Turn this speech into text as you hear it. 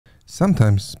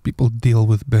Sometimes people deal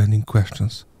with burning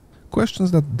questions.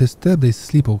 Questions that disturb their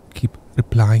sleep or keep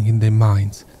replying in their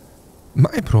minds.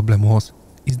 My problem was,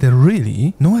 is there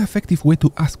really no effective way to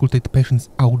auscultate patients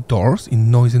outdoors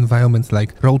in noise environments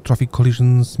like road traffic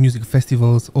collisions, music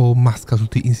festivals or mass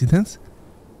casualty incidents?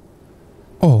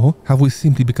 Or have we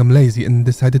simply become lazy and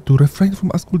decided to refrain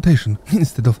from auscultation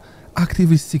instead of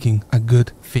actively seeking a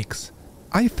good fix?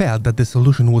 I felt that the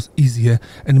solution was easier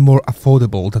and more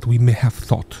affordable than we may have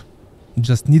thought.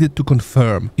 Just needed to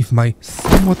confirm if my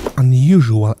somewhat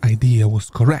unusual idea was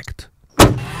correct.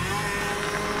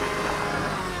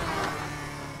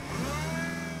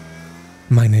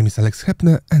 My name is Alex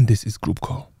Hepner and this is Group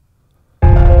Call.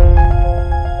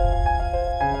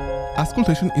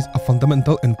 Auscultation is a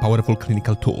fundamental and powerful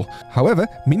clinical tool. However,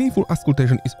 meaningful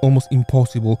auscultation is almost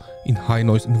impossible in high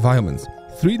noise environments.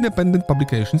 3 independent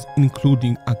publications,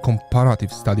 including a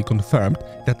comparative study, confirmed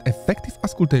that effective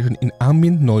auscultation in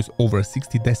ambient noise over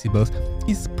 60 decibels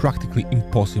is practically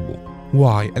impossible.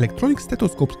 While electronic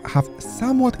stethoscopes have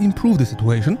somewhat improved the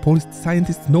situation, police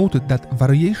scientists noted that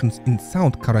variations in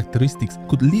sound characteristics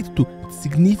could lead to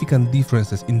significant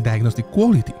differences in diagnostic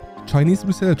quality. Chinese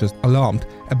researchers alarmed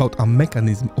about a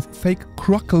mechanism of fake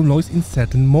crackle noise in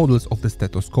certain models of the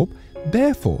stethoscope.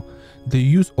 Therefore, the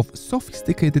use of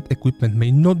sophisticated equipment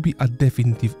may not be a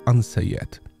definitive answer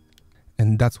yet.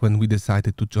 And that's when we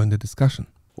decided to join the discussion.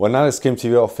 When Alex came to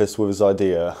the office with his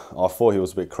idea, I thought he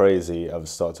was a bit crazy at the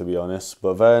start, to be honest.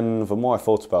 But then, the more I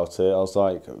thought about it, I was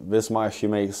like, this might actually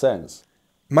make sense.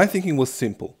 My thinking was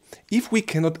simple. If we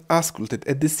cannot auscultate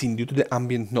at the scene due to the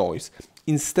ambient noise,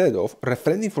 instead of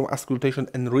refraining from auscultation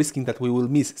and risking that we will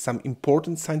miss some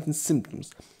important signs and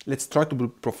symptoms, let's try to be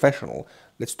professional.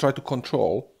 Let's try to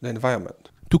control the environment.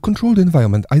 To control the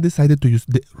environment, I decided to use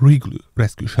the Riglou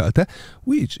rescue shelter,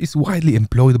 which is widely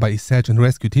employed by search and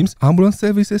rescue teams, ambulance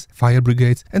services, fire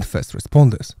brigades and first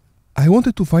responders. I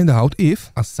wanted to find out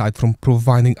if, aside from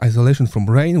providing isolation from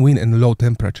rain, wind and low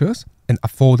temperatures, an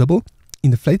affordable,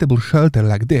 inflatable shelter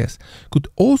like this could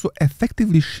also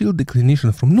effectively shield the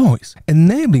clinician from noise,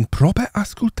 enabling proper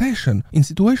auscultation in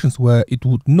situations where it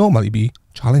would normally be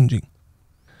challenging.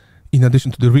 In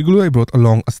addition to the Riglou, I brought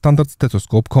along a standard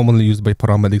stethoscope commonly used by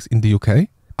paramedics in the UK,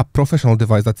 a professional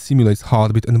device that simulates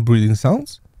heartbeat and breathing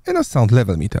sounds, and a sound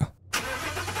level meter.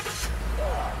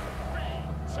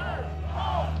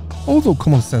 Although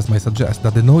common sense might suggest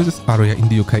that the noisiest area in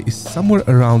the UK is somewhere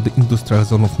around the industrial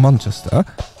zone of Manchester,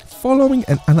 following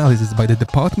an analysis by the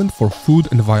Department for Food,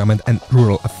 Environment and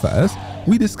Rural Affairs,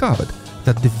 we discovered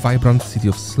that the vibrant city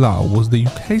of Slough was the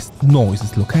UK's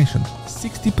noisiest location.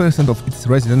 60% of its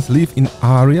residents live in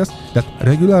areas that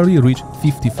regularly reach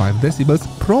 55 decibels,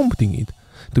 prompting it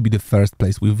to be the first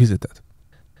place we visited.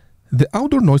 The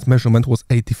outdoor noise measurement was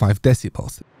 85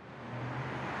 decibels.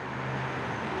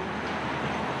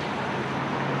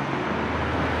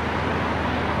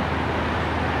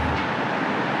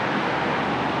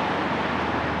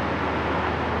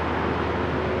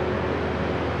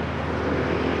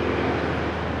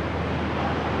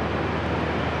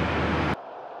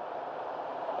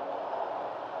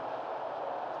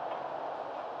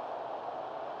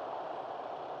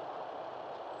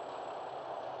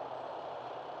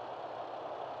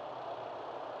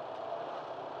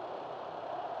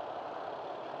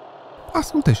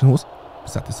 Auscultation was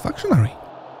satisfactory.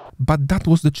 But that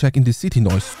was the check in the city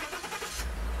noise.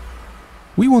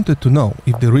 We wanted to know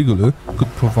if the Riglou could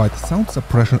provide sound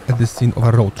suppression at the scene of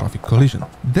a road traffic collision.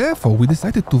 Therefore, we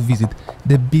decided to visit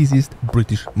the busiest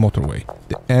British motorway,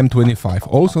 the M25,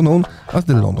 also known as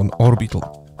the London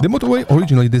Orbital. The motorway,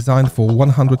 originally designed for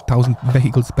 100,000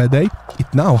 vehicles per day,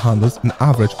 it now handles an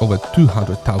average over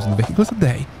 200,000 vehicles a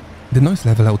day. The noise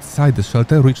level outside the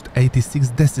shelter reached 86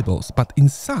 decibels, but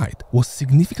inside was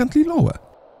significantly lower.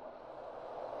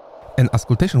 And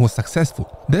auscultation was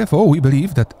successful. Therefore, we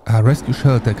believe that a rescue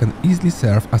shelter can easily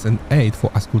serve as an aid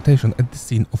for auscultation at the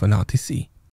scene of an RTC.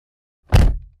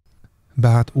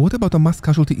 But what about a mass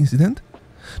casualty incident?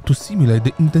 To simulate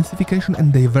the intensification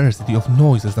and diversity of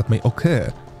noises that may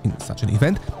occur in such an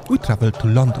event, we traveled to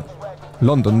London.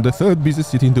 London, the third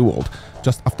busiest city in the world,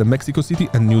 just after Mexico City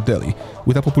and New Delhi.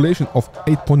 With a population of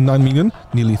 8.9 million,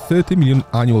 nearly 30 million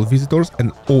annual visitors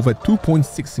and over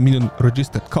 2.6 million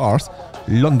registered cars,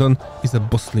 London is a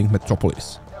bustling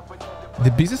metropolis. The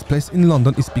busiest place in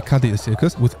London is Piccadilly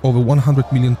Circus, with over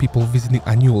 100 million people visiting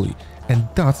annually, and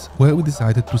that's where we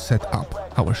decided to set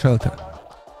up our shelter.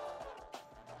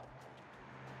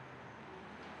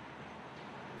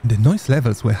 The noise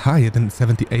levels were higher than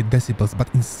 78 decibels,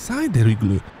 but inside the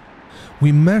Riglou,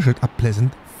 we measured a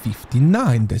pleasant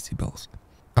 59 decibels.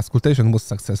 Auscultation was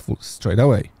successful straight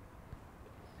away.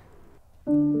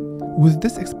 With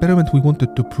this experiment, we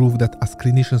wanted to prove that as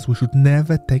clinicians we should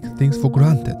never take things for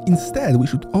granted. Instead, we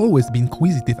should always be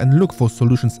inquisitive and look for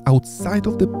solutions outside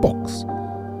of the box.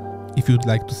 If you'd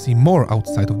like to see more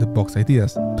outside of the box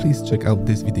ideas, please check out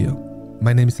this video.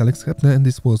 My name is Alex Hepner and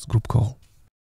this was Group Call.